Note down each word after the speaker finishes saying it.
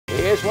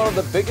is one of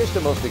the biggest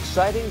and most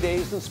exciting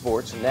days in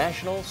sports,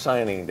 National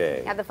Signing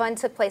Day. Yeah, the fun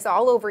took place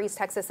all over East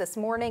Texas this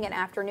morning and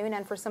afternoon,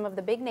 and for some of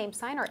the big name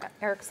signer,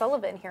 Eric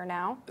Sullivan here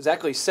now.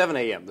 Exactly 7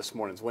 a.m. this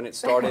morning is when it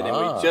started, and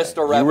we just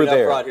are wrapping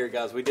up right here,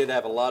 guys. We did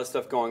have a lot of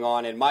stuff going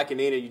on, and Mike and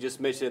Nina, you just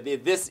mentioned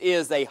it. This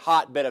is a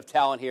hotbed of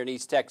talent here in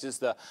East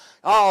Texas.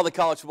 All the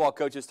college football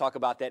coaches talk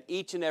about that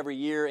each and every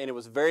year, and it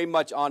was very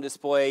much on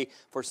display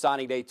for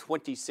Signing Day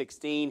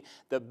 2016.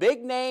 The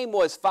big name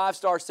was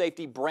five-star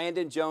safety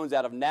Brandon Jones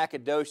out of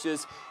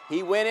Nacogdoches.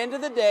 He went into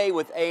the day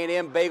with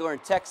A&M, Baylor,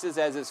 and Texas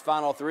as his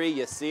final three.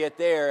 You see it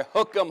there.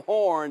 Hook 'em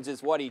horns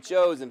is what he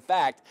chose. In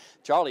fact,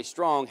 Charlie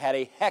Strong had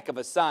a heck of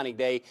a signing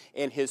day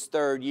in his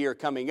third year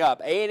coming up.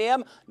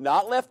 A&M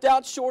not left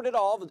out short at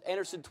all. The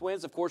Anderson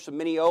twins, of course, from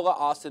Mineola,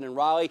 Austin, and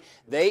Raleigh,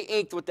 they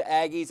inked with the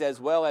Aggies,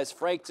 as well as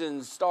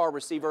Franklin's star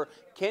receiver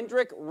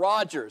Kendrick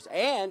Rogers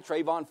and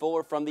Trayvon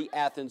Fuller from the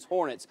Athens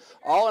Hornets.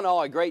 All in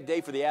all, a great day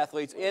for the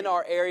athletes in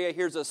our area.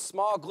 Here's a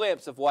small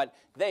glimpse of what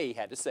they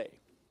had to say.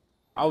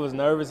 I was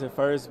nervous at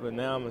first, but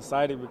now I'm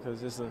excited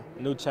because it's a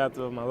new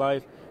chapter of my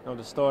life,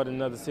 to start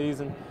another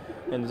season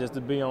and just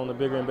to be on the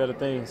bigger and better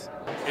things.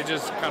 It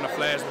just kind of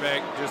flashed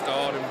back just to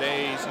all them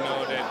days,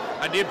 that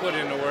I did put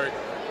in the work,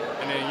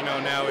 and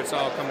then, now it's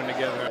all coming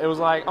together. It was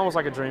almost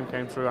like a dream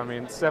came true. I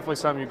mean, it's definitely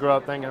something you grow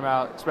up thinking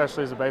about,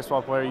 especially as a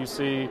baseball player. You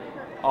see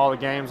all the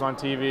games on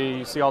TV,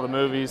 you see all the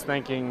movies,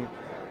 thinking,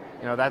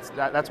 that's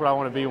what I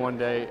want to be one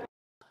day.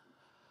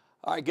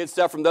 All right, good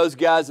stuff from those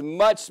guys.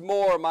 Much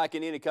more, Mike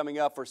and Nina, coming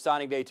up for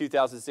Signing Day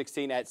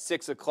 2016 at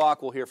 6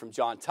 o'clock. We'll hear from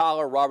John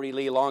Tyler, Robert E.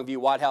 Lee, Longview,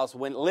 Whitehouse,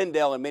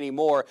 Lindell, and many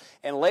more.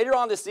 And later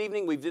on this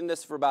evening, we've done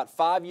this for about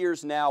 5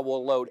 years now.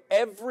 We'll load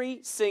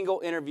every single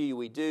interview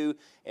we do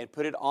and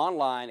put it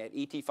online at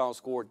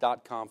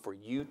etfinalscore.com for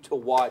you to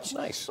watch.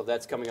 Nice. So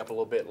that's coming up a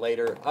little bit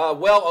later.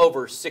 Well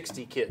over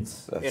 60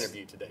 kids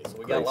interviewed today, so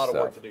we got a lot of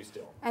work to do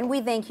still. And we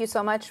thank you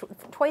so much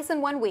twice in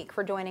 1 week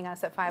for joining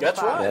us at 5 That's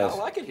o'clock. right. Yes. I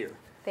like it here.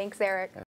 Thanks, Eric.